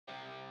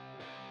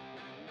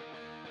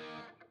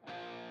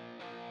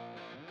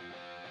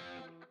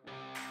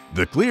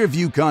The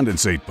ClearVue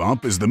condensate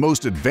pump is the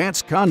most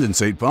advanced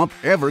condensate pump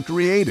ever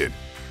created.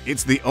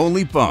 It's the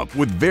only pump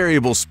with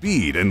variable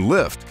speed and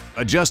lift,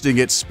 adjusting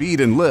its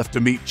speed and lift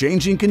to meet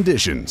changing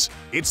conditions.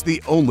 It's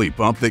the only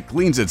pump that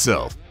cleans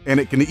itself, and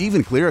it can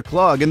even clear a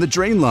clog in the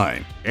drain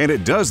line. And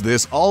it does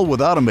this all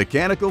without a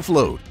mechanical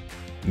float.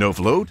 No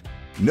float?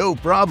 No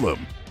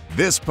problem.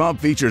 This pump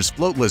features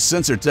Floatless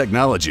sensor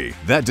technology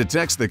that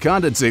detects the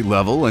condensate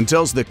level and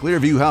tells the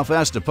ClearVue how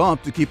fast to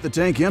pump to keep the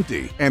tank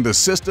empty and the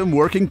system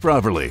working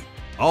properly.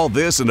 All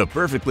this in a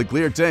perfectly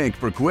clear tank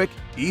for quick,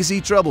 easy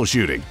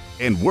troubleshooting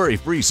and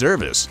worry-free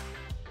service.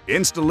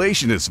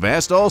 Installation is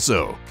fast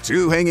also.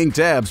 2 hanging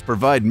tabs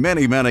provide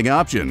many mounting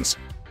options.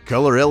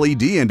 Color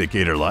LED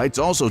indicator lights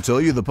also tell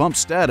you the pump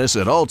status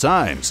at all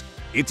times.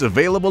 It's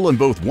available in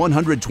both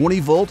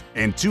 120-volt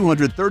and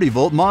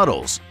 230-volt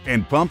models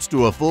and pumps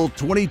to a full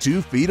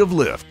 22 feet of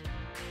lift.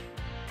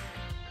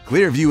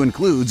 ClearVue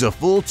includes a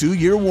full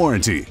 2-year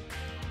warranty.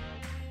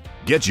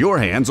 Get your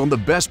hands on the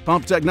best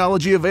pump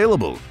technology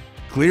available.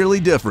 Clearly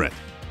different,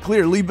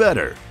 clearly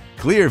better.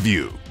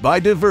 ClearVue by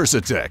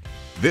DiversiTech.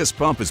 This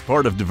pump is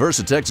part of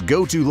DiversiTech's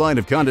go-to line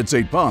of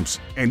condensate pumps,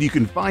 and you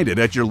can find it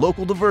at your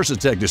local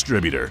DiversiTech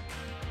distributor.